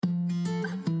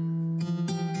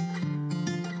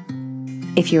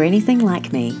If you're anything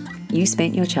like me, you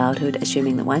spent your childhood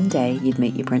assuming that one day you'd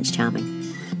meet your Prince Charming.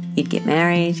 You'd get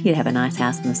married, you'd have a nice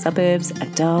house in the suburbs, a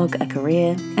dog, a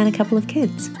career, and a couple of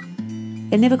kids.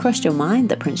 It never crossed your mind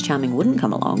that Prince Charming wouldn't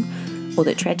come along, or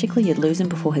that tragically you'd lose him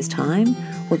before his time,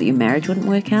 or that your marriage wouldn't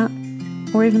work out,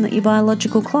 or even that your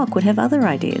biological clock would have other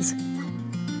ideas.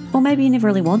 Or maybe you never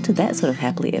really wanted that sort of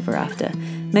happily ever after.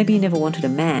 Maybe you never wanted a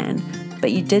man,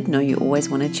 but you did know you always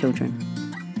wanted children.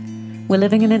 We're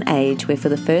living in an age where for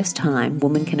the first time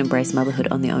women can embrace motherhood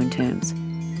on their own terms.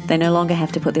 They no longer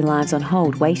have to put their lives on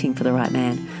hold waiting for the right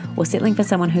man, or settling for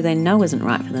someone who they know isn't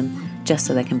right for them, just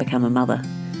so they can become a mother.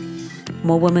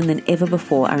 More women than ever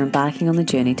before are embarking on the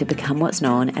journey to become what's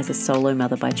known as a solo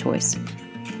mother by choice.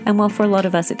 And while for a lot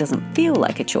of us it doesn't feel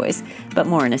like a choice, but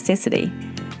more a necessity,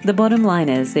 the bottom line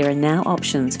is there are now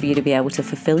options for you to be able to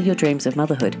fulfill your dreams of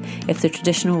motherhood if the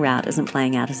traditional route isn't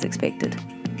playing out as expected.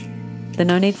 The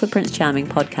No Need for Prince Charming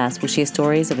podcast will share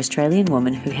stories of Australian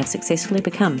women who have successfully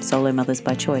become solo mothers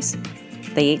by choice.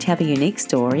 They each have a unique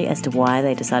story as to why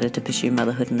they decided to pursue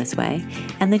motherhood in this way,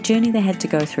 and the journey they had to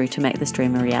go through to make this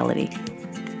dream a reality.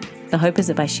 The hope is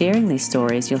that by sharing these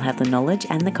stories, you'll have the knowledge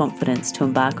and the confidence to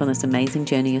embark on this amazing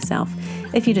journey yourself,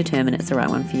 if you determine it's the right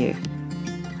one for you.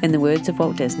 In the words of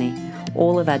Walt Disney,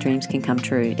 all of our dreams can come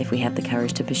true if we have the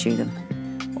courage to pursue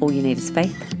them. All you need is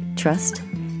faith, trust,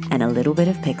 and a little bit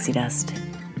of pixie dust.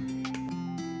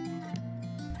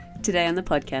 Today on the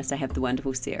podcast, I have the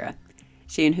wonderful Sarah.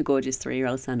 She and her gorgeous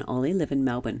 3-year-old son, Ollie, live in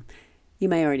Melbourne. You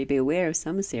may already be aware of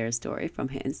some of Sarah's story from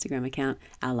her Instagram account,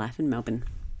 Our Life in Melbourne.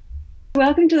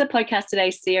 Welcome to the podcast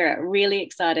today, Sarah. Really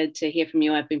excited to hear from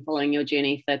you. I've been following your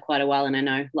journey for quite a while, and I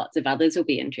know lots of others will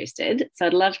be interested. So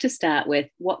I'd love to start with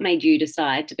what made you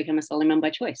decide to become a solo mum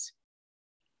by choice?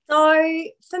 So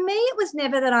for me, it was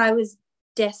never that I was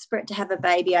desperate to have a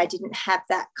baby. I didn't have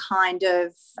that kind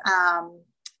of I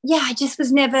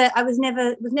was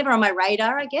never on my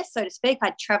radar, I guess, so to speak.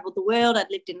 I'd traveled the world. I'd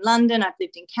lived in London. I'd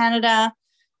lived in Canada.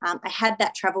 I had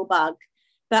that travel bug.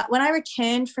 But when I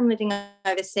returned from living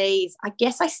overseas, I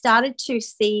guess I started to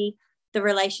see the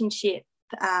relationship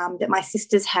that my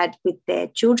sisters had with their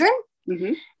children.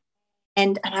 Mm-hmm.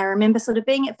 And I remember sort of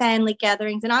being at family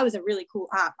gatherings, and I was a really cool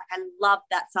aunt. Like, I loved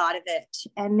that side of it.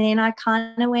 And then I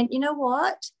kind of went, you know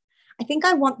what? I think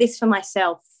I want this for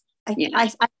myself.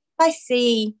 I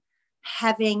see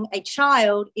having a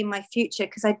child in my future,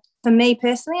 because for me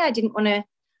personally, I didn't want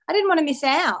to miss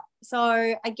out.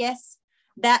 So I guess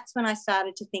that's when I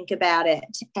started to think about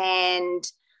it. And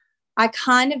I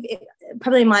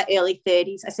probably in my early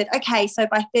 30s, I said, okay, so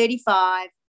by 35,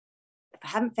 if I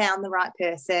haven't found the right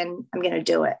person, I'm going to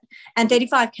do it. And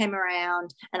 35 came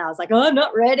around and I was like, oh, I'm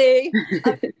not ready.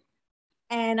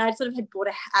 And I sort of had bought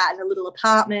a little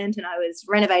apartment, and I was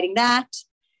renovating that.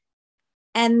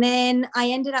 And then I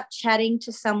ended up chatting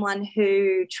to someone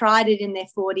who tried it in their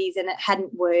 40s and it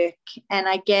hadn't worked. And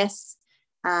I guess,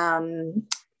 kind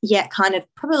of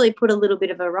probably put a little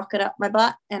bit of a rocket up my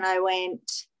butt. And I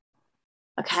went,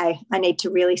 okay, I need to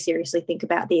really seriously think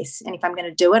about this. And if I'm going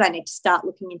to do it, I need to start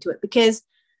looking into it, because,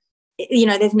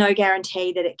 there's no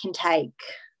guarantee that it can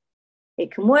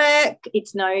work.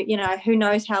 It's who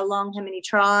knows how long, how many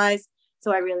tries.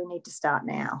 So I really need to start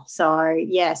now. So,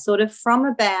 sort of from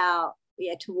about,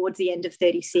 towards the end of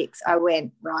 36, I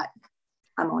went, right,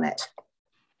 I'm on it.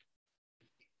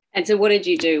 And so what did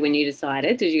you do when you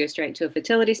decided? Did you go straight to a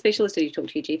fertility specialist? Did you talk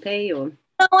to your GP? Or?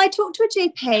 No, I talked to a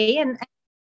GP, and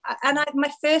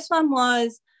my first one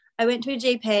was I went to a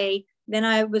GP, then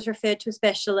I was referred to a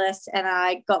specialist, and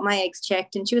I got my eggs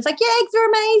checked, and she was like, yeah, eggs are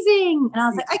amazing. And I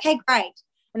was like, okay, great.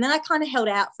 And then I kind of held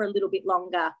out for a little bit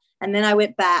longer. And then I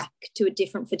went back to a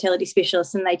different fertility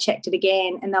specialist, and they checked it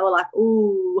again, and they were like,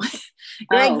 ooh,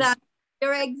 your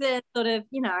eggs are sort of,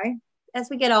 as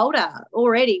we get older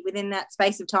already within that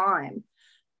space of time,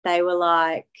 they were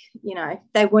like,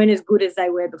 they weren't as good as they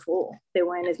were before. There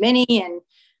weren't as many. And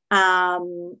I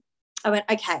went,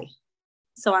 okay,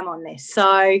 so I'm on this.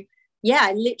 So,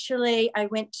 I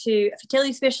went to a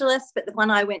fertility specialist, but the one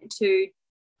I went to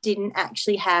didn't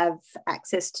actually have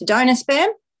access to donor sperm.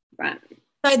 Right.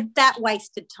 So that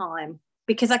wasted time,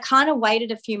 because I kind of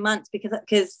waited a few months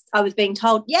because I was being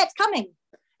told, yeah, it's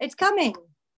coming.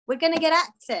 We're going to get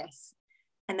access.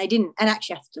 And they didn't. And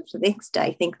actually, I still to the next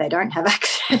day think they don't have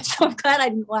access. So I'm glad I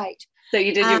didn't wait. So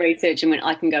you did your research and went,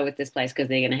 I can go with this place because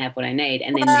they're going to have what I need.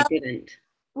 And then they didn't.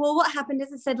 Well, what happened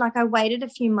is, I said, I waited a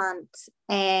few months,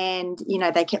 and,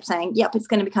 they kept saying, yep, it's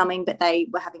going to be coming. But they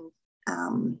were having I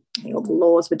think all the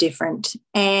laws were different,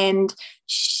 and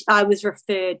I was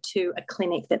referred to a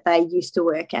clinic that they used to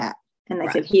work at, and they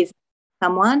said, here's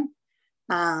someone.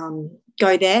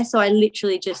 go there. So I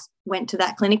literally just went to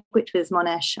that clinic, which was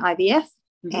Monash IVF,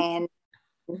 and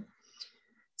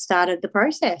started the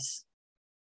process.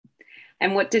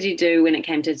 And what did you do when it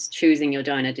came to choosing your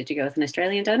donor? Did you go with an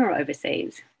Australian donor or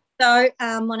overseas? So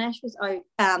Monash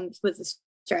was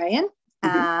Australian.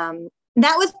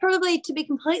 That was probably, to be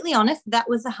completely honest, that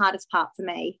was the hardest part for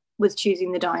me, was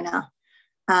choosing the donor,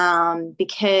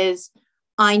 because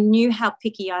I knew how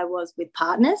picky I was with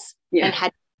partners and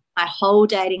had my whole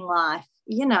dating life.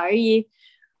 You know,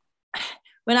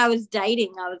 when I was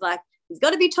dating, I was like, he's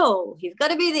got to be tall, he's got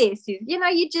to be this. You know,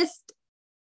 you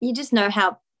just know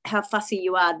how fussy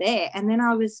you are there. And then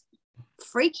I was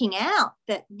freaking out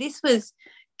that this was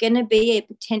going to be a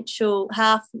potential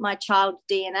half my child's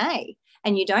DNA,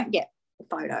 and you don't get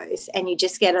photos and you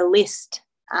just get a list.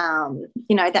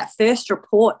 You know, that first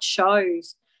report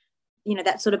shows, you know,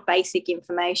 that sort of basic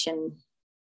information: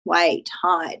 weight,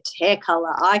 height, hair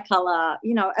color, eye color,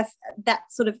 you know, that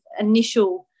sort of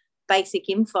initial basic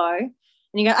info. And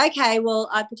you go, okay, well,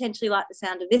 I potentially like the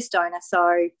sound of this donor,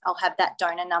 so I'll have that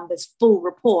donor number's full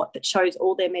report that shows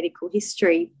all their medical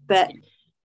history. But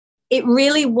it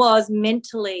really was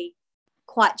mentally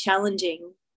quite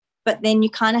challenging. But then you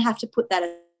kind of have to put that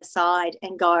aside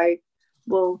and go,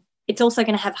 well, it's also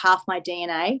going to have half my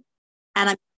DNA, and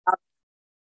I'm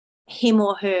him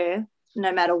or her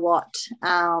no matter what.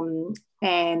 And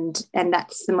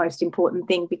that's the most important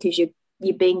thing, because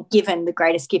you're being given the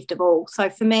greatest gift of all. So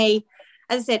for me,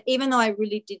 as I said, even though I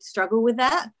really did struggle with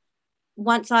that,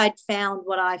 once I'd found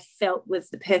what I felt was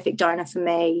the perfect donor for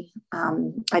me,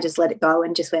 I just let it go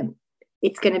and just went,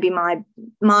 it's going to be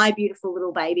my beautiful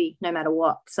little baby no matter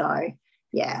what. So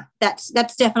yeah, that's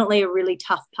definitely a really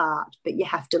tough part, but you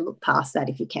have to look past that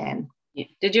if you can. Yeah.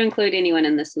 Did you include anyone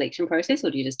in the selection process,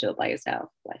 or do you just do it by yourself,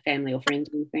 like family or friends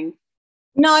or anything?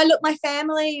 No, look, my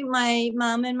family, my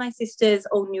mum and my sisters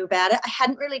all knew about it. I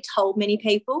hadn't really told many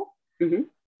people,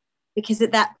 because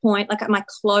at that point, like my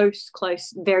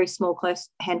close, very small, close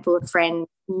handful of friends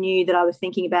knew that I was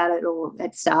thinking about it or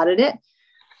had started it.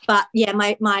 But yeah,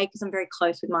 my because I'm very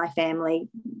close with my family,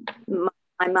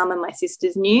 my mum and my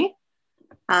sisters knew.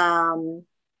 But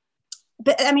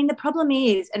I mean, the problem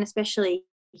is, and especially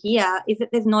here, is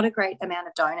that there's not a great amount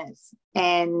of donors,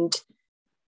 and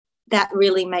that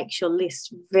really makes your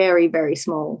list very, very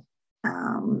small.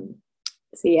 So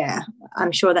yeah,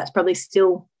 I'm sure that's probably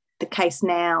still the case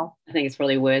now. I think it's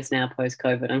probably worse now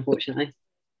post-COVID, unfortunately.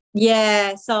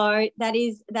 Yeah, so that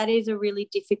is a really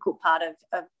difficult part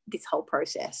of this whole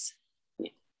process.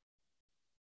 Yeah.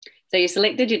 So you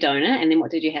selected your donor, and then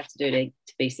what did you have to do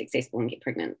to be successful and get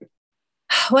pregnant?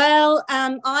 Well,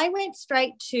 I went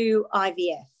straight to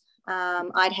IVF.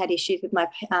 I'd had issues with my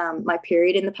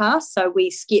period in the past, so we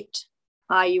skipped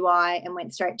IUI and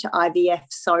went straight to IVF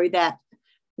so that,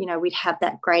 you know, we'd have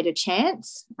that greater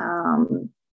chance.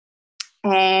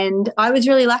 And I was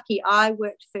really lucky. I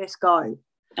worked first go.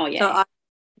 Oh, yeah.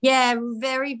 So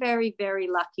very, very, very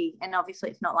lucky. And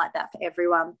obviously it's not like that for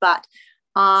everyone, but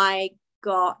I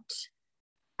got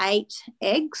 8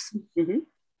 eggs,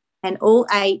 and all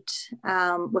 8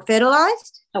 were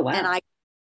fertilized. Oh, wow. And I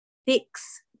got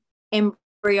 6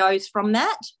 embryos from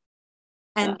that.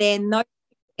 And then those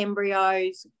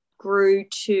embryos grew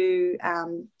to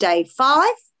day 5,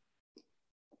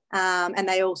 and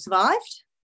they all survived.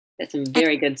 That's some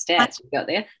very good stats you got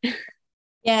there.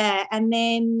 Yeah, and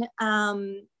then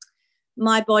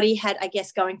my body had, I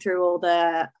guess, going through all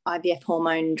the IVF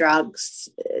hormone drugs,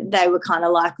 they were kind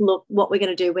of like, look, what we're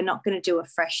going to do, we're not going to do a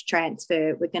fresh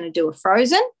transfer, we're going to do a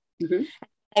frozen.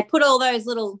 They put all those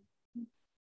little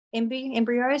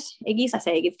embryos, eggies, I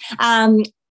say eggies,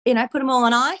 you know, put them all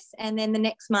on ice, and then the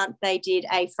next month they did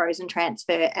a frozen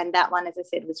transfer, and that one, as I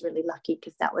said, was really lucky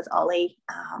because that was Ollie.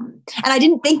 And I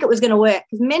didn't think it was going to work,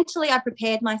 because mentally I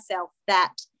prepared myself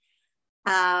that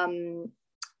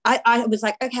I was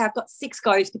like, okay, I've got 6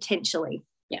 goes potentially.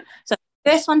 Yeah. So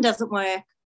the first one doesn't work,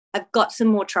 I've got some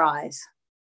more tries.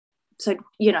 So,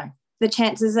 you know, the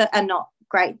chances are not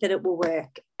great that it will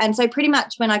work. And so pretty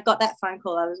much when I got that phone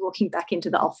call, I was walking back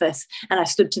into the office and I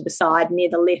stood to the side near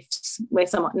the lifts where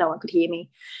no one could hear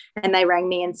me. And they rang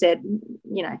me and said,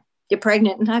 you know, you're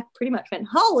pregnant. And I pretty much went,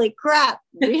 holy crap,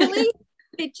 really?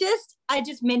 I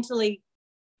just mentally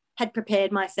had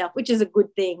prepared myself, which is a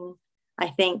good thing, I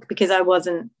think, because I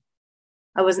wasn't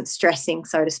stressing,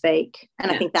 so to speak. And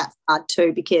I think that's hard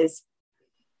too, because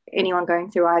anyone going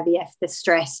through IVF, the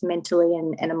stress mentally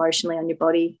and emotionally on your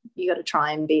body, you got to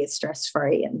try and be as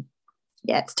stress-free, and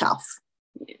yeah, it's tough.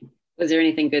 Yeah. Was there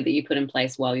anything good that you put in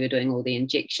place while you were doing all the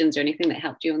injections, or anything that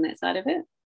helped you on that side of it?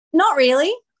 Not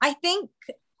really. I think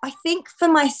I think for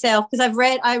myself, because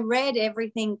I read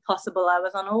everything possible. I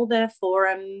was on all the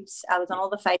forums, I was on all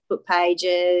the Facebook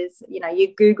pages, you know,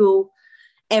 you Google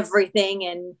everything.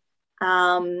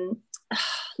 And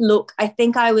look, I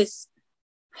think I was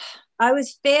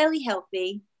fairly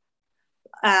healthy.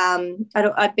 I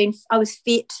was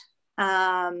fit.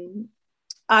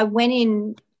 I went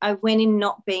in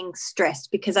not being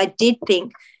stressed, because I did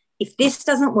think, if this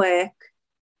doesn't work,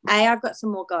 I've got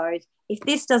some more goes. If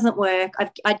this doesn't work,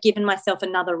 I'd given myself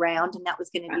another round, and that was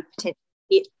going to be potentially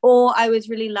it. Or I was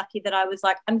really lucky that I was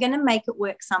like, I'm going to make it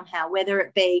work somehow, whether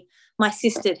it be my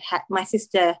sister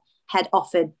had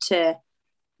offered to,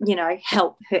 you know,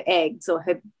 help her eggs or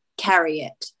her carry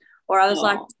it. Or I was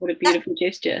like, what a beautiful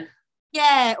gesture.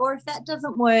 Yeah, or if that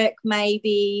doesn't work,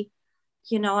 maybe,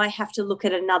 you know, I have to look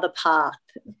at another path.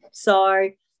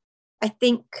 So I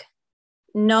think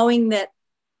knowing that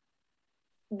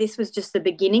this was just the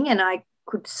beginning and I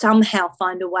could somehow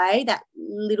find a way, that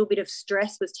little bit of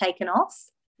stress was taken off.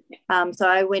 So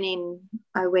I went in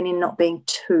not being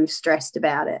too stressed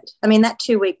about it. I mean, that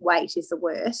 2-week wait is the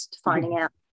worst, finding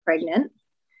out pregnant,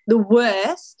 the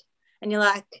worst. And you're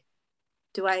like,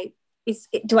 do I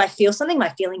feel something? Am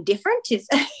I feeling different?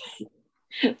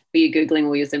 Were you Googling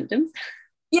all your symptoms?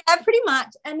 Yeah, pretty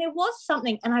much. And there was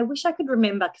something, and I wish I could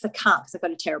remember, because I can't, because I've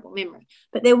got a terrible memory.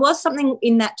 But there was something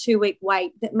in that 2-week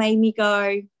wait that made me go,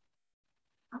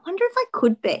 I wonder if I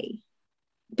could be.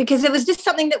 Because it was just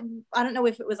something that, I don't know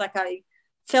if it was like I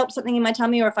felt something in my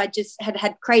tummy, or if I just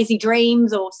had crazy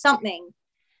dreams or something.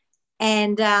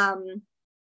 And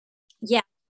yeah,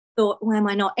 thought, why am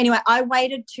I not? Anyway, I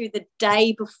waited to the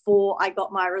day before I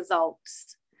got my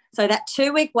results. So that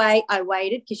 2-week wait, I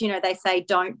waited, because, you know, they say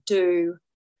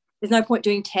there's no point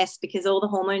doing tests, because all the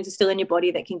hormones are still in your body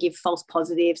that can give false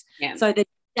positives. Yeah. So the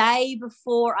day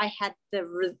before I had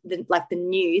the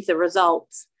news, the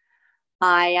results,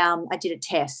 I did a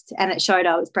test, and it showed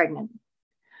I was pregnant.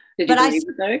 Did you believe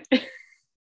it though?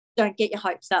 Don't get your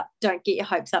hopes up. Don't get your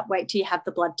hopes up. Wait till you have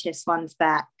the blood test ones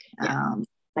back. Yeah.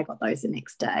 I got those the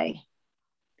next day.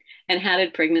 And how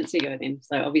did pregnancy go then?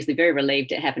 So obviously very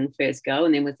relieved it happened first go,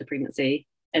 and then was the pregnancy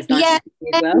as nice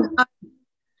as well?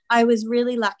 I was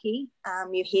really lucky.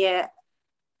 You hear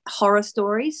horror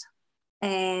stories,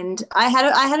 and I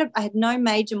had no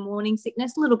major morning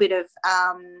sickness, a little bit of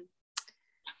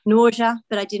nausea,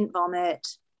 but I didn't vomit.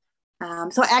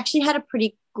 So I actually had a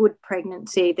pretty good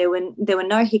pregnancy. There were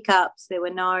no hiccups. There were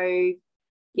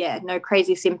no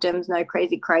crazy symptoms, no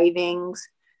crazy cravings.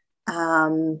 I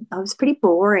was pretty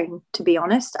boring, to be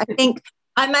honest. I think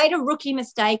I made a rookie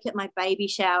mistake at my baby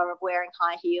shower of wearing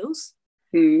high heels.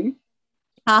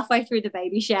 Halfway through the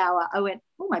baby shower, I went,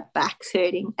 oh, my back's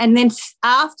hurting. And then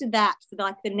after that, for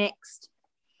like the next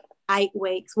 8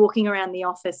 weeks, walking around the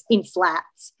office in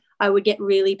flats, I would get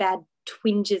really bad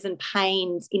twinges and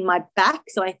pains in my back.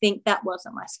 So I think that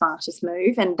wasn't my smartest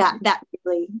move, and that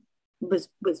really was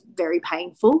very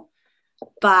painful.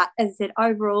 But as I said,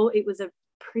 overall, it was a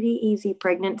pretty easy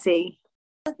pregnancy.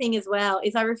 The thing as well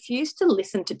is I refused to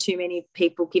listen to too many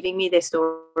people giving me their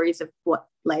stories of what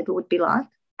labour would be like.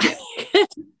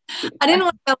 I didn't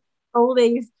want to tell all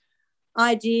these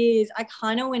ideas. I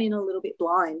kind of went in a little bit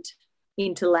blind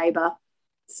into labour.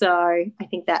 So I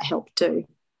think that helped too.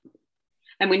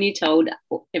 And when you told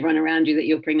everyone around you that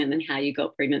you're pregnant and how you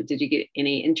got pregnant, did you get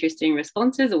any interesting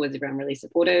responses, or was everyone really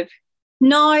supportive?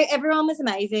 No, everyone was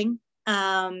amazing.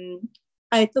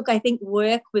 I think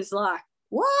work was like,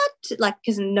 what? Like,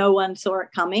 because no one saw it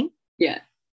coming. Yeah.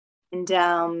 And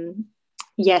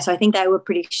so I think they were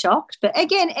pretty shocked. But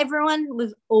again, everyone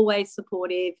was always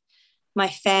supportive. My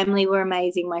family were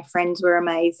amazing. My friends were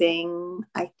amazing.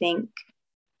 I think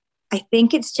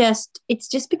it's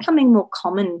just becoming more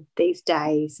common these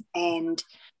days, and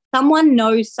someone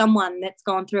knows someone that's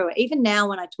gone through it. Even now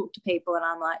when I talk to people and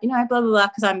I'm like, you know, blah, blah, blah,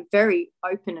 because I'm very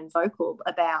open and vocal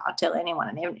about, I'll tell anyone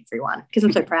and everyone, because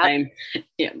I'm so proud.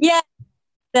 Yeah,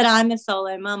 that I'm a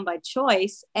solo mum by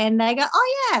choice. And they go,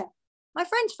 oh, yeah, my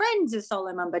friend's friend's a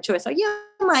solo mum by choice. So, yeah,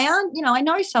 my aunt, you know, I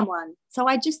know someone. So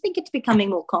I just think it's becoming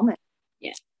more common.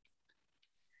 Yeah.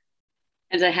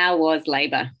 And so how was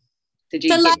labour? Did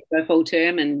you get to go full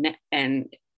term and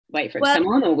wait for it to come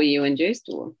on, or were you induced?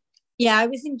 Or? Yeah, I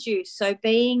was induced. So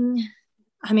they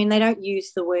don't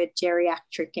use the word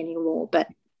geriatric anymore, but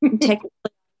technically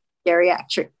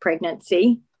geriatric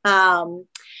pregnancy. And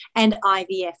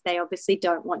IVF, they obviously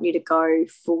don't want you to go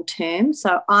full term.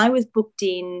 So I was booked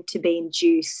in to be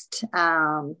induced.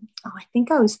 I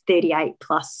think I was 38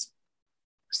 plus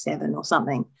 7 or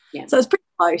something. Yeah. So it was pretty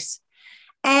close.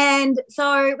 And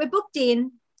so we're booked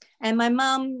in. And my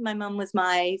mum was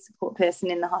my support person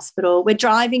in the hospital. We're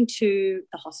driving to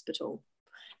the hospital.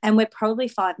 And we're probably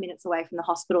 5 minutes away from the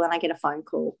hospital, and I get a phone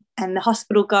call, and the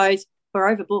hospital goes,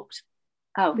 "We're overbooked.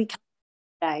 Oh, We can't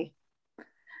today.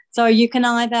 So you can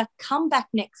either come back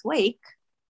next week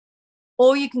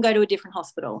or you can go to a different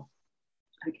hospital."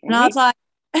 okay. And I was like,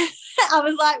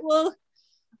 well,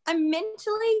 I'm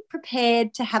mentally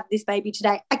prepared to have this baby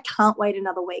today. I can't wait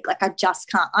another week. Like, I just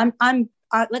can't.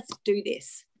 Let's do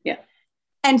this. Yeah.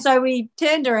 And so we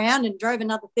turned around and drove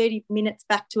another 30 minutes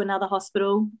back to another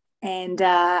hospital and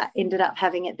ended up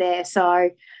having it there.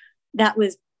 So that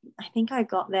was, I think I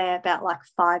got there about like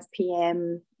 5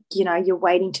 p.m. You know, you're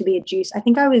waiting to be adduced. I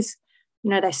think I was, you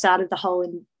know, they started the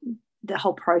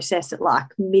whole process at like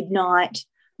midnight.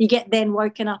 You get then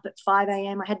woken up at 5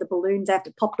 a.m. I had the balloons. I have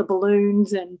to pop the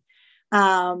balloons, and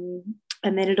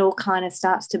then it all kind of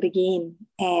starts to begin.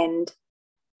 And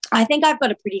I think I've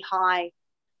got a pretty high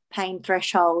pain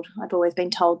threshold. I've always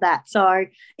been told that. So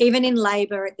even in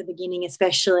labour at the beginning,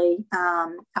 especially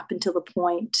up until the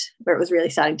point where it was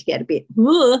really starting to get a bit,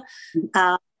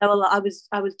 I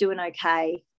was doing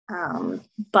okay.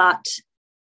 But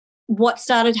what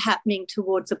started happening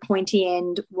towards the pointy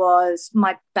end was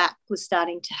my back was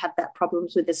starting to have that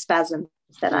problems with the spasms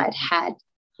that I'd had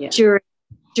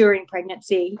during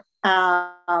pregnancy.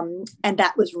 And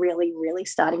that was really, really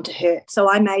starting to hurt. So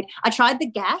I tried the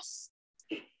gas,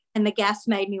 and the gas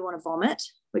made me want to vomit,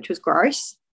 which was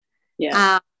gross.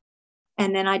 Yeah.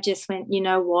 And then I just went, you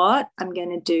know what? I'm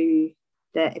going to do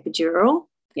the epidural.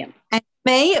 Yeah. And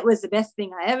for me, it was the best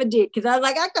thing I ever did, because I was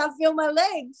like, I can't feel my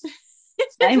legs.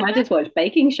 Same. I just watched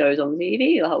baking shows on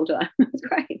TV the whole time. It was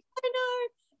great. I know.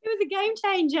 It was a game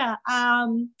changer.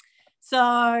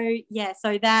 So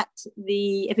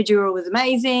the epidural was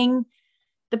amazing.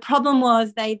 The problem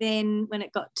was they then, when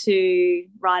it got to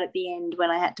right at the end, when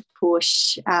I had to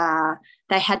push,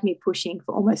 they had me pushing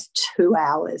for almost 2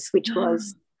 hours, which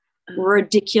was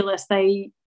ridiculous.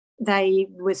 They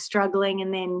were struggling,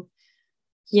 and then,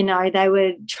 you know, they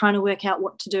were trying to work out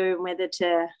what to do and whether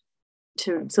to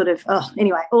sort of,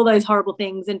 anyway, all those horrible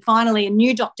things. And finally a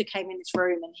new doctor came in this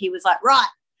room, and he was like, right,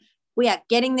 we are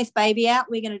getting this baby out.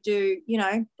 We're going to do, you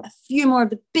know, a few more of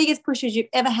the biggest pushes you've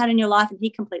ever had in your life. And he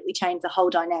completely changed the whole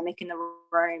dynamic in the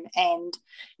room. And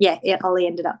Ollie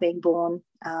ended up being born,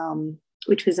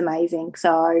 which was amazing.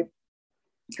 So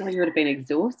God, you would have been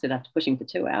exhausted after pushing for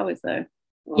 2 hours though.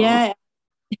 Wow. Yeah,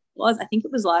 it was. I think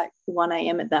it was like 1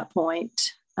 a.m. at that point.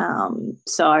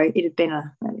 So it had been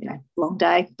a long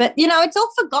day. But, you know, it's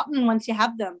all forgotten once you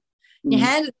have them. You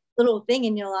hand a little thing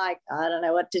and you're like, I don't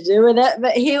know what to do with it,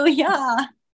 but here we are.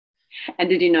 And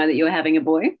did you know that you were having a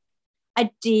boy? I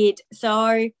did.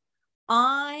 So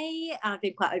I've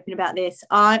been quite open about this.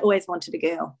 I always wanted a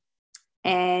girl.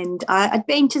 And I'd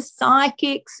been to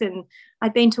psychics, and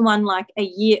I'd been to one like a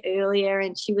year earlier,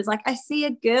 and she was like, I see a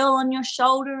girl on your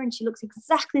shoulder and she looks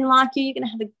exactly like you. You're going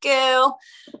to have a girl.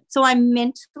 So I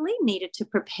mentally needed to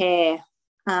prepare.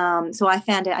 So I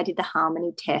found out, I did the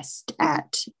harmony test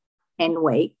at 10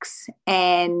 weeks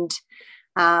and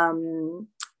found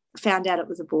out it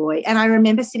was a boy. And I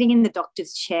remember sitting in the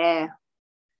doctor's chair,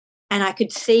 and I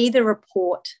could see the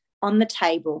report on the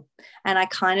table, and I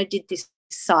kind of did this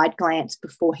side glance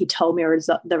before he told me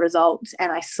the results,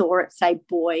 and I saw it say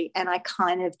boy, and I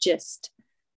kind of just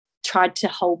tried to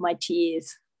hold my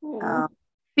tears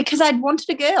because I'd wanted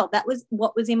a girl. That was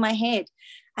what was in my head.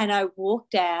 And I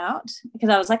walked out because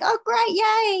I was like, oh, great,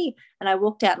 yay. And I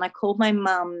walked out and I called my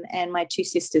mum and my 2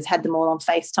 sisters, had them all on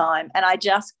FaceTime, and I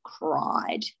just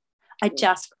cried.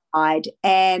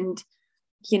 And,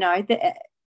 you know,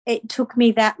 it took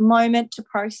me that moment to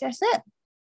process it.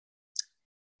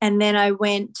 And then I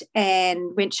went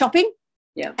shopping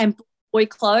and bought boy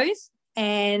clothes,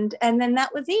 and then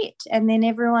that was it. And then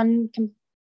everyone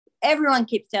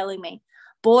keeps telling me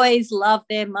boys love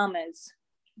their mamas.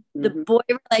 The boy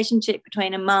relationship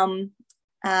between a mum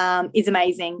is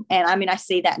amazing. And I mean, I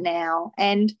see that now.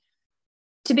 And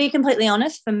to be completely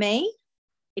honest, for me,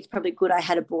 it's probably good I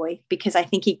had a boy, because I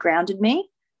think he grounded me,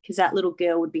 because that little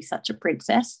girl would be such a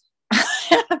princess.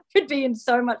 I could be in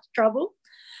so much trouble.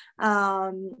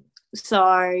 And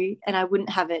I wouldn't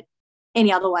have it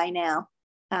any other way now.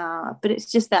 But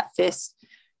it's just that first,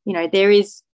 you know, there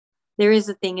is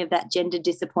a thing of that gender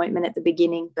disappointment at the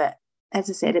beginning, but as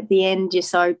I said, at the end, you're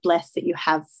so blessed that you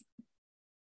have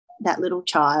that little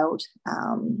child.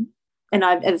 And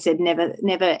I've, as I said, never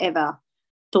ever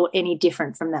thought any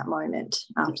different from that moment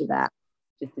after that.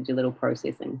 Just did your little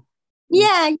processing.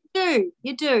 Yeah,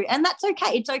 you do. And that's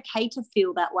okay. It's okay to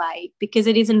feel that way, because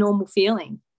it is a normal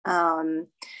feeling. And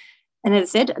as I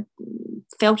said,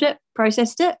 felt it,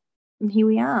 processed it, and here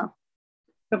we are.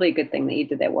 Probably a good thing that you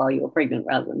did that while you were pregnant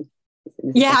rather than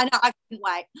Yeah, I know. I couldn't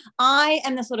wait. I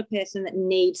am the sort of person that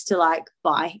needs to like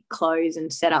buy clothes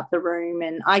and set up the room,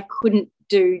 and I couldn't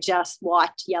do just white,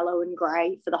 yellow, and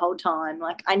grey for the whole time.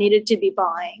 Like I needed to be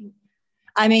buying.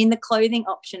 I mean, the clothing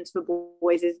options for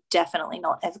boys is definitely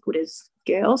not as good as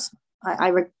girls.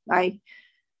 I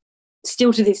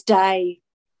still to this day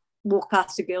walk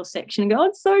past a girls section and go, "Oh,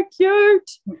 it's so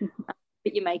cute,"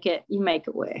 but you make it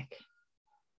work.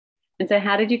 And so,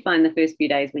 how did you find the first few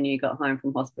days when you got home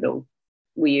from hospital?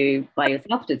 Were you by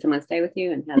yourself? Did someone stay with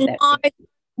you? And how did that go?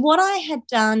 What I had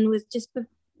done was just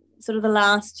sort of the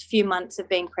last few months of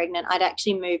being pregnant, I'd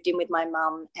actually moved in with my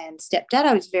mum and stepdad.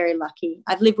 I was very lucky.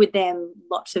 I've lived with them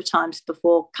lots of times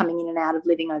before, coming in and out of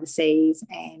living overseas,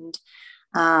 and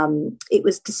it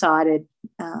was decided,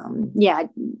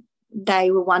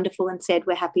 they were wonderful and said,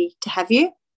 "We're happy to have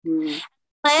you." The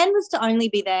plan was to only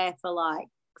be there for like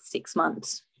 6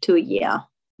 months to a year,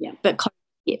 but COVID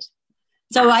hit.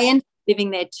 So I ended up living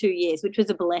there 2 years, which was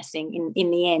a blessing in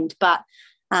the end. But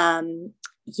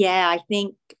I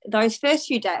think those first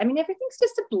few days, I mean, everything's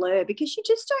just a blur because you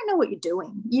just don't know what you're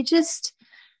doing.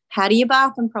 How do you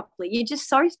bath them properly? You're just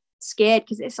so scared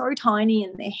because they're so tiny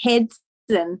and their heads.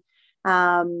 And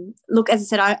look, as I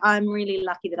said, I'm really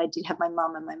lucky that I did have my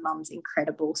mum, and my mum's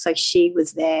incredible. So she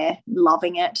was there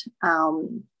loving it,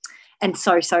 and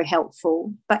so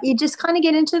helpful. But you just kind of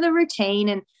get into the routine,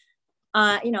 and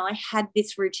I had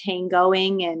this routine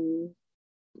going, and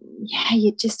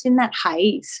you're just in that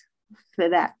haze for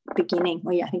that beginning.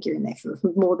 Well, I think you're in there for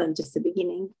more than just the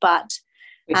beginning, but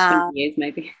 20 years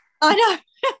maybe. I know.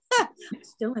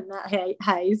 Still in that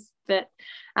haze, but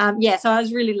so I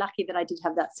was really lucky that I did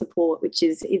have that support, which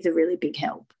is a really big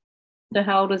help. So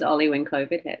how old was Ollie when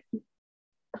COVID hit?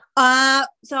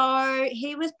 So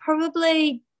he was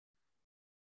probably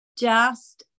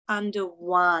just under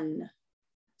 1.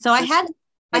 So I had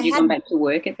you gone back to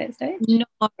work at that stage? No,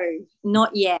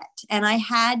 not yet. And I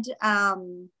had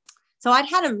so I'd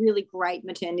had a really great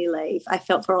maternity leave. I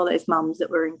felt for all those mums that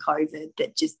were in COVID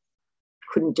that just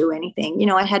couldn't do anything.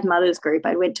 I had mother's group.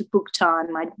 I went to book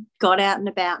time. I got out and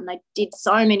about, and I did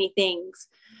so many things.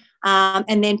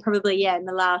 And then probably, in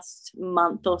the last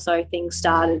month or so, things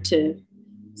started to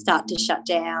shut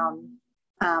down.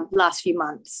 Last few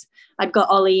months, I'd got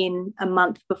Ollie in a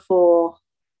month before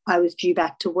I was due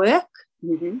back to work.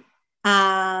 Mm-hmm.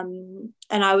 And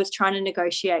I was trying to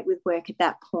negotiate with work at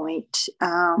that point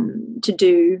to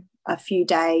do a few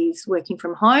days working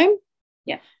from home.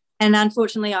 Yeah. And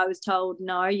unfortunately, I was told,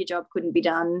 no, your job couldn't be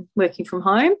done working from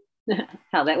home.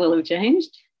 How that will have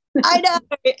changed. I know.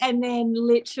 And then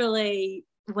literally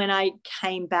when I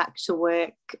came back to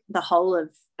work, the whole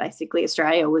of basically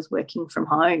Australia was working from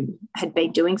home, had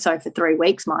been doing so for 3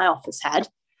 weeks. My office had.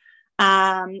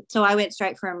 So I went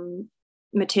straight from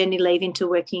maternity leave into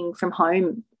working from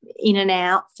home, in and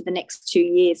out for the next 2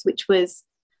 years, which was,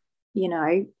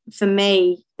 for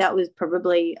me, that was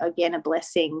probably, again, a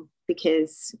blessing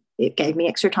because it gave me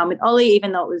extra time with Ollie,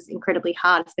 even though it was incredibly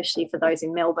hard, especially for those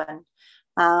in Melbourne.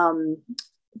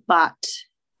 But,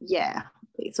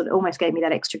 it sort of almost gave me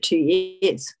that extra 2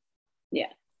 years.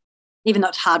 Yeah. Even though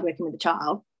it's hard working with a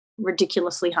child,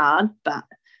 ridiculously hard, but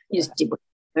you just did what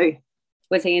you do.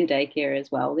 Was he in daycare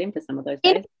as well then for some of those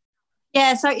days?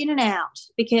 Yeah, so in and out,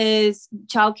 because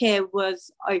childcare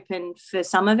was open for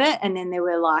some of it, and then there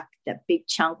were like that big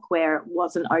chunk where it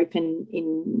wasn't open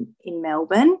in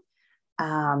Melbourne,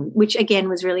 which again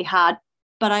was really hard.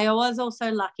 But I was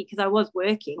also lucky because I was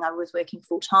working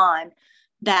full time,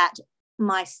 that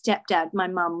my stepdad, my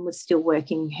mum was still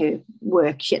working her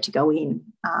work. She had to go in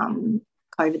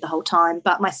COVID the whole time,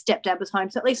 but my stepdad was home.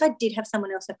 So at least I did have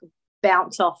someone else I could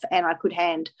bounce off and I could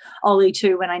hand Ollie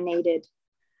to when I needed.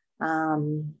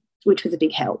 Which was a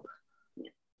big help. Yeah.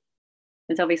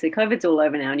 It's obviously COVID's all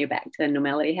over now and you're back to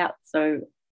normality. So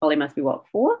Ollie must be what,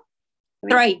 4?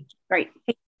 3. 3.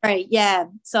 3, yeah.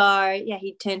 So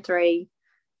he turned 3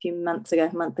 a month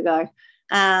ago.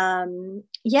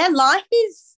 Life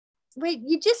is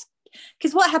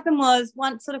because what happened was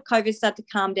once sort of COVID started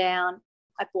to calm down,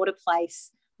 I bought a place.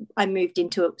 I moved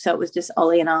into it, so it was just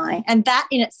Ollie and I. And that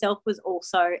in itself was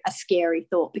also a scary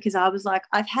thought because I was like,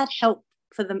 I've had help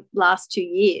for the last 2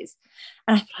 years.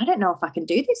 And I thought, I don't know if I can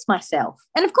do this myself.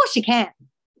 And of course you can.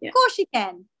 Yeah. Of course you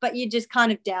can. But you just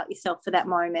kind of doubt yourself for that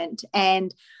moment.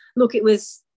 And look, it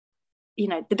was,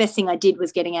 the best thing I did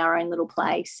was getting our own little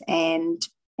place and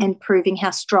proving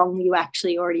how strong you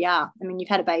actually already are. I mean, you've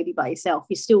had a baby by yourself.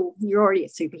 You're already a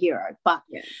superhero. But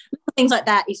things like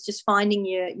that is just finding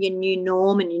your new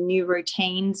norm and your new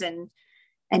routines and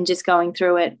just going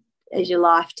through it as your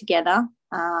life together.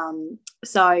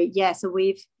 So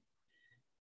we've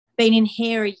been in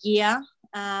here a year.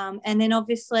 And then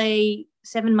obviously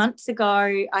 7 months ago,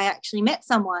 I actually met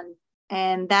someone,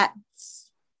 and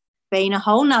that's been a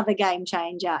whole nother game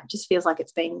changer. It just feels like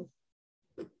it's been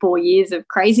 4 years of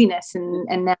craziness,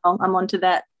 and now I'm onto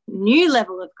that new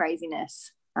level of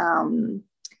craziness. And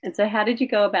so how did you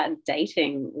go about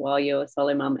dating while you're a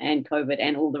solo mum and COVID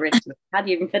and all the rest of it? How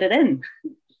do you even fit it in?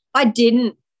 I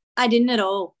didn't at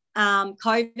all.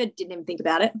 COVID didn't even think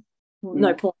about it.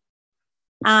 No point.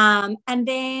 And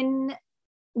then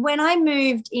when I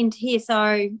moved into here,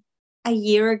 so a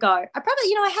year ago, I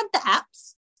probably, I had the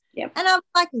apps. Yep. And I'm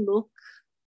like, look,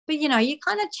 but, you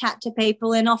kind of chat to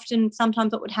people, and often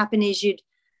sometimes what would happen is you'd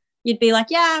be like,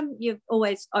 yeah, you're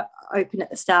always open at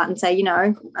the start and say,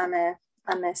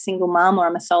 I'm a single mum or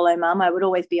I'm a solo mum. I would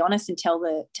always be honest and tell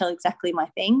exactly my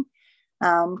thing,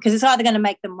 because it's either going to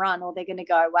make them run or they're going to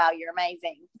go, wow, you're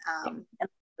amazing. And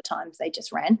the times they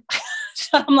just ran.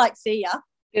 So I'm like, see ya.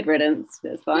 Good riddance.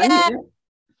 That's fine. Yeah.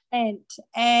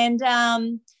 And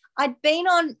I'd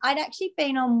actually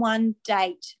been on one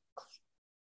date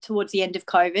towards the end of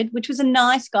COVID, which was a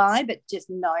nice guy, but just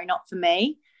no, not for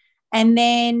me. And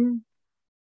then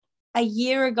a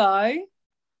year ago,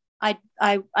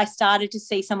 I started to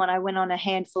see someone. I went on a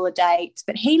handful of dates,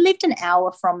 but he lived an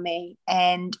hour from me,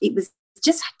 and it was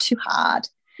just too hard.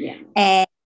 Yeah. And,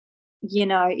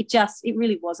 it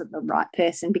really wasn't the right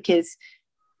person, because,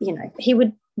 he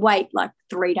would wait like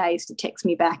 3 days to text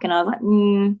me back, and I was like,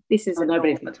 this isn't.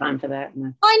 Nobody's got time for that.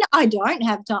 No. I don't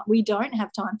have time. We don't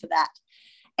have time for that.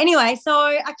 Anyway, so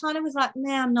I kind of was like,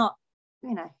 I'm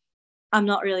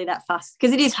not really that fussed,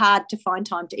 because it is hard to find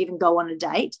time to even go on a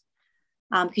date,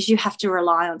 because you have to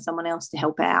rely on someone else to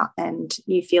help out, and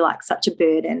you feel like such a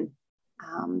burden.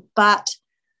 But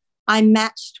I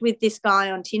matched with this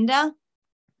guy on Tinder,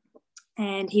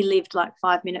 and he lived like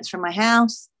 5 minutes from my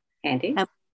house. Handy.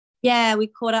 Yeah, we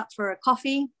caught up for a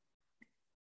coffee,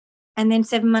 and then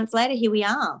 7 months later, here we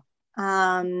are.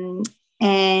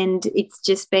 And it's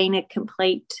just been a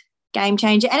complete game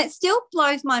changer. And it still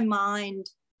blows my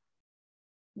mind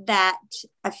that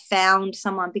I found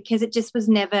someone, because it just was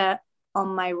never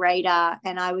on my radar,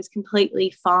 and I was completely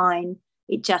fine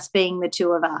it just being the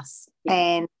two of us. Yeah.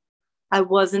 And I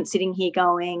wasn't sitting here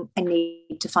going, I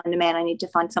need to find a man, I need to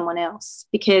find someone else,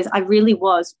 because I really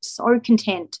was so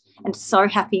content and so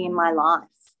happy in my life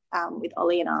with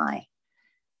Ollie and I.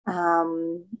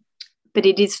 But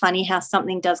it is funny how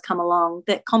something does come along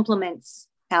that complements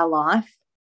our life.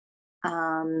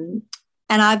 And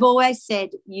I've always said,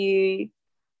 you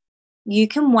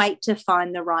can wait to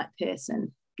find the right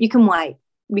person. You can wait.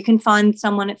 You can find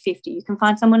someone at 50. You can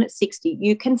find someone at 60.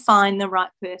 You can find the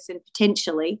right person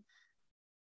potentially,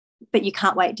 but you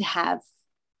can't wait to have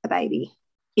a baby.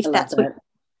 If that's what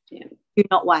do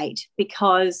not wait,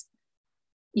 because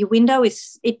your window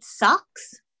it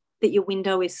sucks that your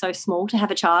window is so small to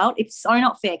have a child. It's so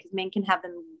not fair, because men can have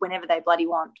them whenever they bloody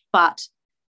want. But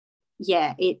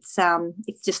yeah, it's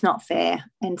just not fair.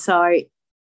 And so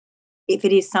if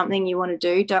it is something you want to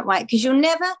do, don't wait, because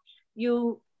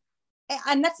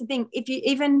and that's the thing,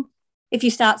 if you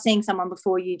start seeing someone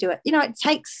before you do it, it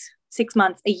takes 6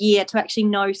 months, a year to actually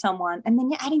know someone, and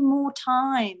then you're adding more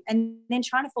time, and then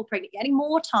trying to fall pregnant, you're adding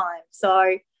more time.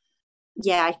 So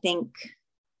yeah, I think,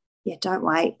 don't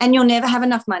wait. And you'll never have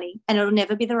enough money, and it'll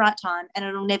never be the right time, and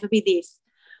it'll never be this,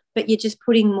 but you're just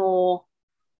putting more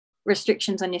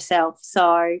restrictions on yourself.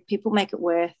 So people make it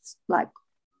work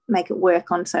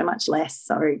on so much less.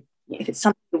 So if it's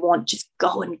something you want, just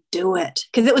go and do it,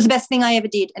 because it was the best thing I ever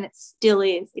did, and it still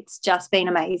is. It's just been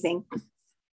amazing.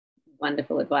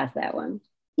 Wonderful advice, that one.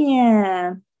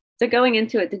 Yeah. So going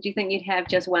into it, did you think you'd have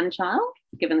just one child,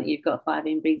 given that you've got 5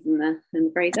 embryos in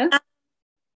the freezer?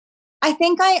 I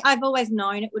think I've always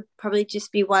known it would probably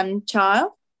just be one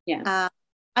child. Yeah.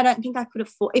 I don't think I could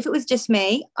afford, if it was just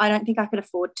me, I don't think I could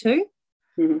afford to.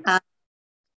 Mm-hmm.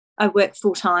 I work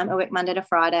full time. I work Monday to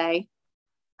Friday.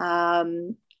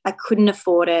 I couldn't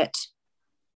afford it.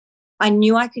 I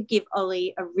knew I could give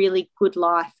Ollie a really good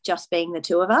life just being the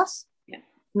two of us. Yeah.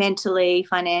 Mentally,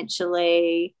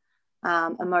 financially,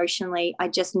 emotionally. I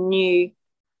just knew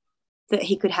that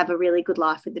he could have a really good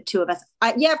life with the two of us.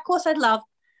 Of course I'd love,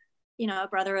 a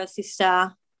brother or a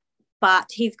sister, but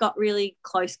he's got really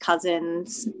close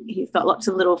cousins. He's got lots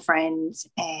of little friends,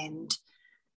 and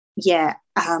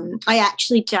I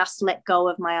actually just let go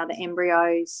of my other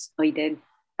embryos. Oh, you did?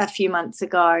 A few months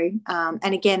ago.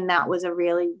 And again, that was a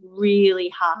really, really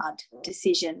hard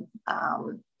decision.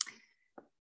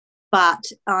 But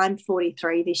I'm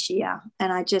 43 this year,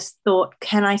 and I just thought,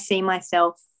 can I see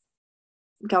myself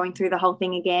going through the whole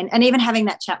thing again? And even having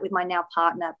that chat with my now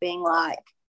partner, being like,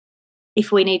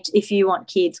 if you want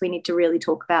kids, we need to really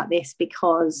talk about this,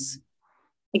 because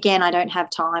again, I don't have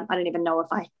time. I don't even know if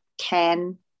I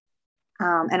can.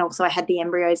 And also I had the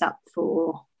embryos up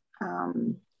for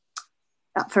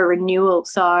renewal.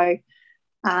 So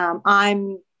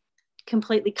I'm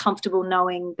completely comfortable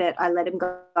knowing that I let him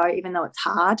go, even though it's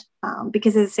hard.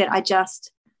 Because as I said, I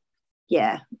just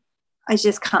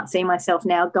can't see myself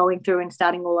now going through and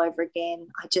starting all over again.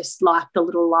 I just like the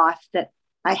little life that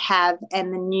I have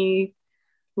and the new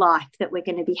life that we're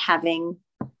going to be having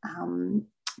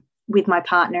with my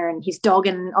partner and his dog,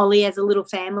 and Ollie as a little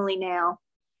family now.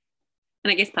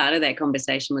 And I guess part of that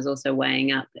conversation was also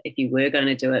weighing up, if you were going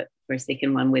to do it for a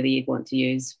second one, whether you'd want to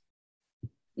use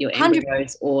your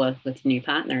embryos 100%. Or with your new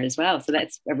partner as well. So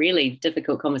that's a really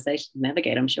difficult conversation to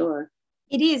navigate, I'm sure.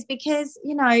 It is, because,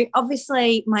 you know,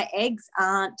 obviously my eggs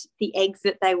aren't the eggs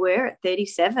that they were at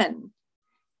 37.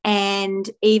 And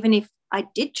even if I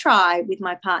did try with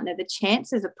my partner, the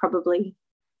chances are probably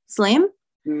slim.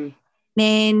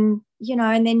 Then, you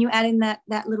know, and then you add in that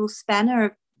little spanner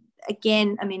of,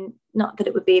 again, I mean, not that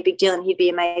it would be a big deal and he'd be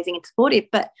amazing and supportive,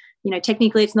 but, you know,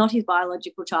 technically it's not his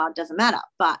biological child, doesn't matter.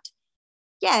 But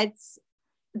yeah,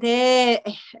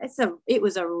 it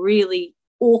was a really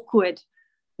awkward,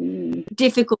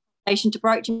 difficult relation to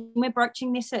broach. And we're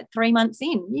broaching this at 3 months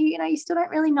in. You know, you still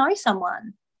don't really know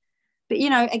someone. But, you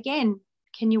know, again,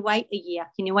 can you wait a year?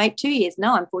 Can you wait 2 years?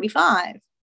 No, I'm 45.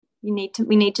 We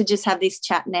need to just have this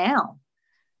chat now.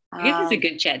 I guess it's a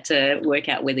good chat to work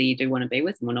out whether you do want to be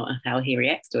with him or not, and how he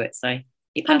reacts to it. So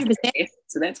he passed 100%. the test,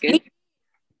 so that's good.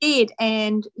 He did,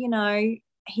 and, you know,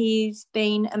 he's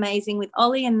been amazing with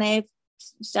Ollie, and they're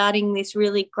starting this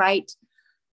really great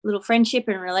little friendship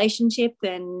and relationship,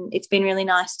 and it's been really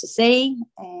nice to see.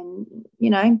 And, you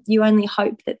know, you only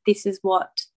hope that this is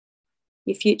what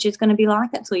your future is going to be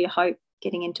like. That's all you hope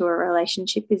getting into a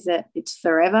relationship, is that it's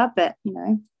forever. But, you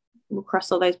know, we'll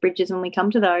cross all those bridges when we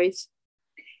come to those.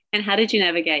 And how did you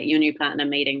navigate your new partner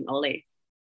meeting Ollie?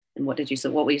 And what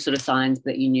were your sort of signs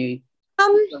that you knew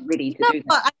you were ready to do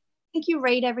that? I think you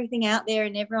read everything out there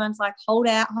and everyone's like, hold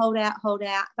out, hold out, hold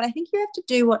out. But I think you have to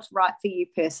do what's right for you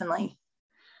personally.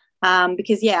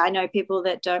 Because, yeah, I know people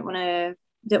that want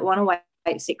to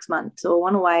wait 6 months or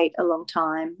want to wait a long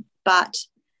time. But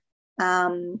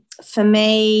for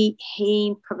me,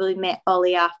 he probably met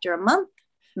Ollie after a month.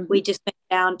 Mm-hmm. We just went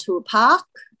down to a park.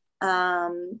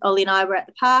 Ollie and I were at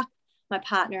the park. My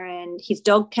partner and his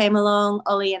dog came along.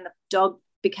 Ollie and the dog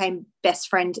became best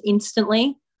friends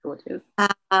instantly. Gorgeous.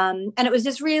 And it was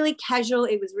just really casual.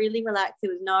 It was really relaxed.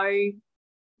 There was no, you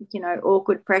know,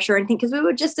 awkward pressure or anything, because we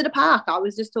were just at a park. I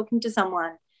was just talking to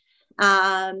someone.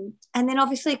 And then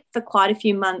obviously for quite a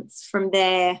few months from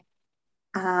there,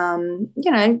 you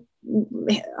know,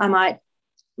 my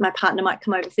partner might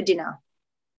come over for dinner.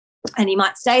 And he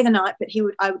might stay the night, but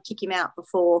I would kick him out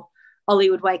before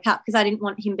Ollie would wake up, because I didn't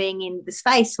want him being in the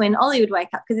space when Ollie would wake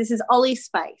up, because this is Ollie's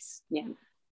space. Yeah.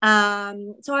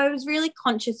 So I was really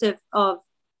conscious of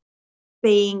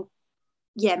being,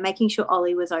 making sure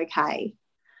Ollie was okay.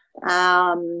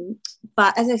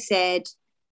 But as I said,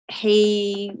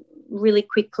 he really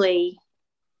quickly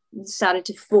started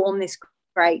to form this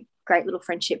great little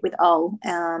friendship with Ol,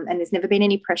 and there's never been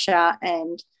any pressure,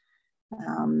 and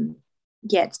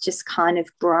it's just kind of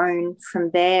grown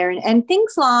from there. And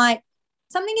things like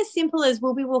something as simple as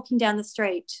we'll be walking down the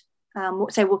street,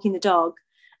 say walking the dog,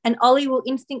 and Ollie will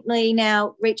instantly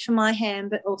now reach for my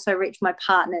hand but also reach my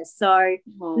partner's. So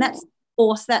that's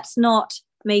force. That's not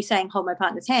me saying hold my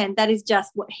partner's hand. That is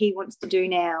just what he wants to do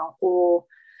now. Or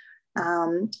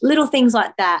little things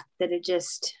like that are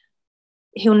just,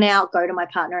 he'll now go to my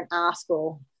partner and ask,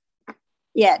 or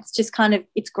it's just kind of,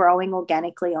 it's growing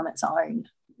organically on its own.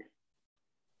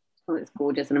 Well, it's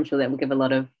gorgeous, and I'm sure that will give a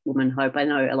lot of women hope. I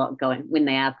know a lot going, when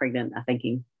they are pregnant, are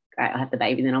thinking, great, I'll have the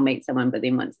baby, then I'll meet someone. But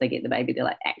then once they get the baby, they're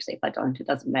like, actually, if I don't, it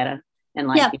doesn't matter. And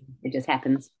it just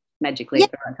happens magically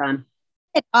at the right time.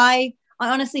 I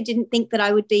honestly didn't think that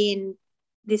I would be in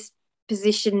this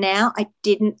position now. I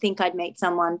didn't think I'd meet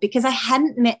someone, because I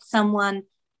hadn't met someone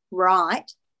right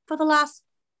for the last,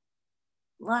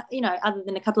 you know, other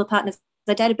than a couple of partners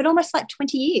I dated, but almost like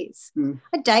 20 years.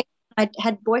 I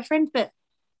had boyfriends, but,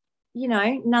 you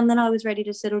know, none that I was ready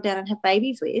to settle down and have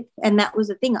babies with. And that was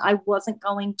the thing. I wasn't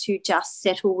going to just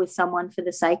settle with someone for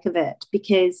the sake of it,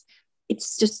 because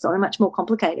it's just so much more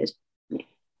complicated. Yeah.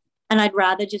 And I'd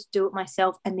rather just do it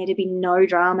myself, and there to be no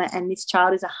drama. And this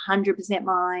child is 100%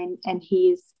 mine, and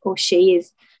he is, or she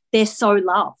is. They're so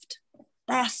loved.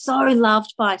 They are so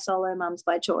loved by solo mums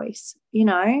by choice, you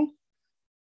know.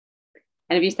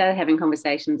 And have you started having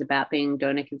conversations about being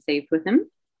donor conceived with him?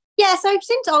 Yeah, so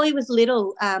since Ollie was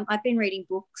little, I've been reading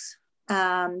books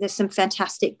There's some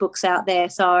fantastic books out there.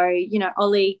 So, you know,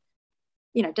 Ollie,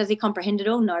 you know, does he comprehend it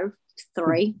all? No,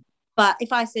 3. But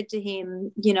if I said to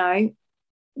him, you know,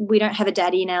 we don't have a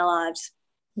daddy in our lives,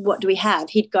 what do we have?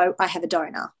 He'd go, I have a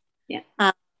donor. Yeah.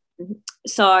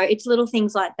 So it's little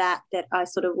things like that I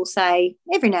sort of will say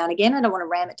every now and again. I don't want to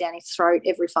ram it down his throat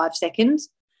every 5 seconds.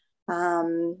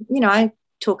 You know, I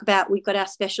talk about we've got our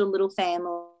special little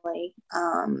family.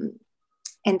 And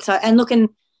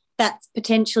that's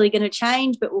potentially going to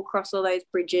change, but we'll cross all those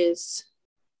bridges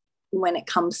when it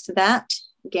comes to that.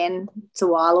 Again, it's a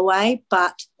while away,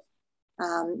 but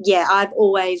I've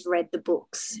always read the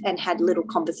books and had little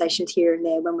conversations here and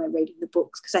there when we're reading the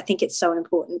books, because I think it's so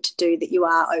important to do that you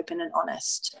are open and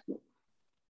honest.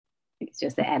 It's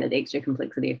just the added extra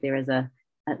complexity if there is a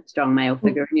strong male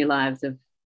figure in your lives of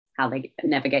how they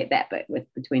navigate that, but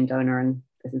between donor and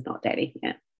this is not daddy.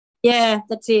 Yeah,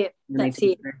 that's it.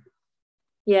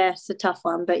 Yeah, it's a tough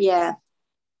one, but yeah.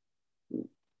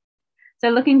 So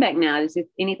looking back now, is there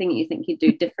anything you think you'd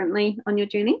do differently on your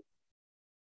journey?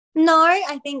 No,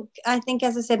 I think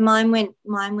as I said, mine went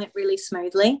really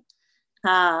smoothly.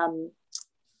 I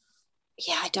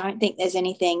don't think there's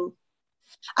anything.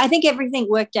 I think everything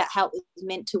worked out how it was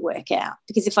meant to work out,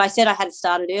 because if I said I had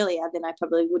started earlier, then I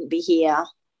probably wouldn't be here.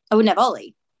 I wouldn't have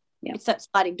Ollie. Yeah. It's that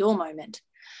sliding door moment.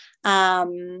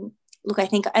 Look, I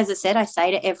think, as I said, I say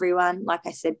to everyone, like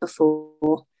I said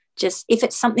before, just if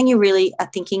it's something you really are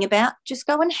thinking about, just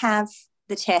go and have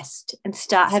the test and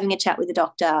start having a chat with the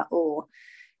doctor, or,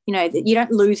 you know, that you don't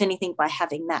lose anything by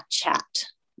having that chat.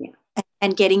 Yeah.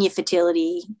 And getting your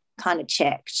fertility kind of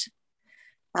checked.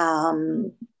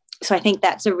 So I think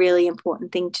that's a really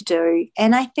important thing to do.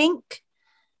 And I think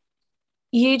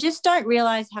you just don't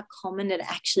realise how common it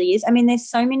actually is. I mean, there's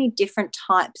so many different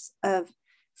types of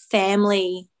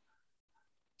families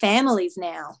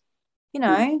now, you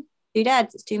know, 2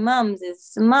 dads, there's 2 mums,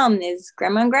 there's a mum, there's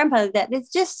grandma and grandpa, it's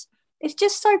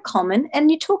just so common. And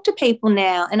you talk to people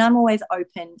now, and I'm always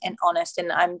open and honest,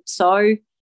 and I'm so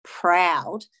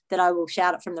proud that I will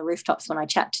shout it from the rooftops when I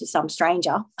chat to some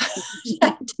stranger.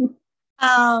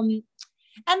 And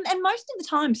most of the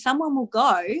time someone will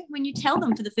go, when you tell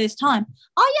them for the first time,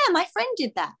 oh yeah, my friend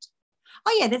did that.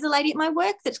 Oh yeah, there's a lady at my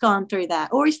work that's gone through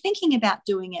that, or is thinking about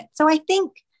doing it. So I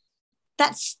think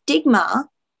that stigma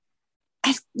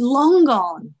has long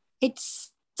gone.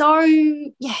 It's so,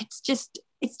 it's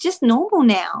just normal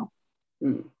now.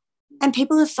 And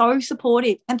people are so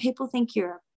supportive, and people think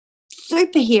you're a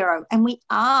superhero, and we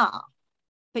are.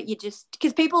 But you just,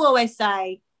 because people always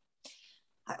say,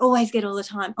 I always get all the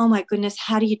time, oh my goodness,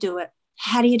 how do you do it?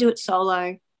 How do you do it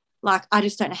solo? Like, I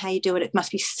just don't know how you do it. It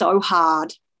must be so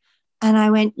hard. And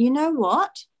I went, you know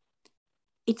what?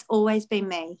 It's always been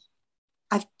me.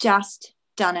 I've just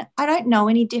done it. I don't know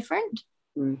any different.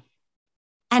 And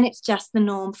it's just the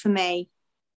norm for me.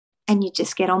 And you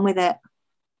just get on with it.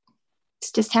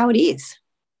 It's just how it is.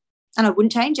 And I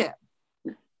wouldn't change it.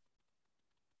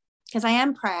 Because I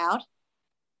am proud.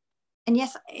 And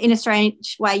yes, in a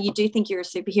strange way, you do think you're a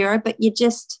superhero, but you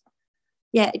just,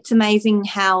 it's amazing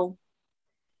how,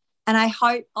 and I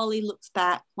hope Ollie looks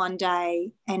back one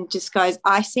day and just goes,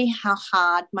 I see how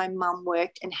hard my mum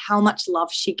worked and how much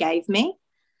love she gave me.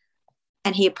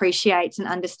 And he appreciates and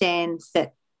understands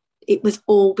that it was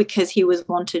all because he was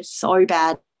wanted so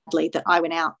badly that I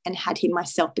went out and had him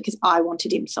myself because I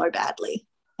wanted him so badly,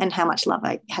 and how much love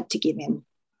I had to give him.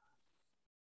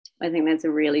 I think that's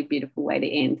a really beautiful way to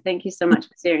end. Thank you so much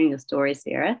for sharing your story,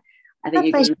 Sarah. I think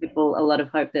you're giving people a lot of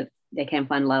hope that they can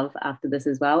find love after this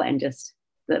as well, and just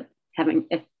that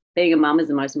if being a mum is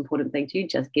the most important thing to you,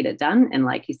 just get it done. And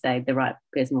like you say, the right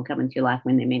person will come into your life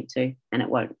when they're meant to, and it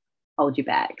won't hold you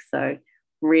back. So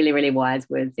really, really wise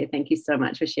words there. Thank you so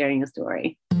much for sharing your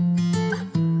story.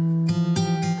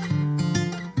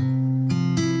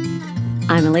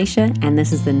 I'm Alicia, and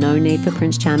this is the No Need for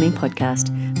Prince Charming podcast,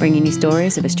 bringing you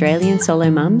stories of Australian solo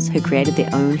mums who created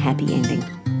their own happy ending.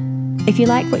 If you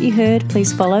like what you heard,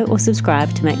 please follow or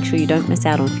subscribe to make sure you don't miss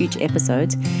out on future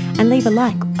episodes, and leave a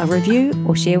like, a review,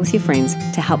 or share with your friends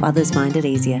to help others find it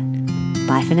easier.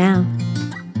 Bye for now.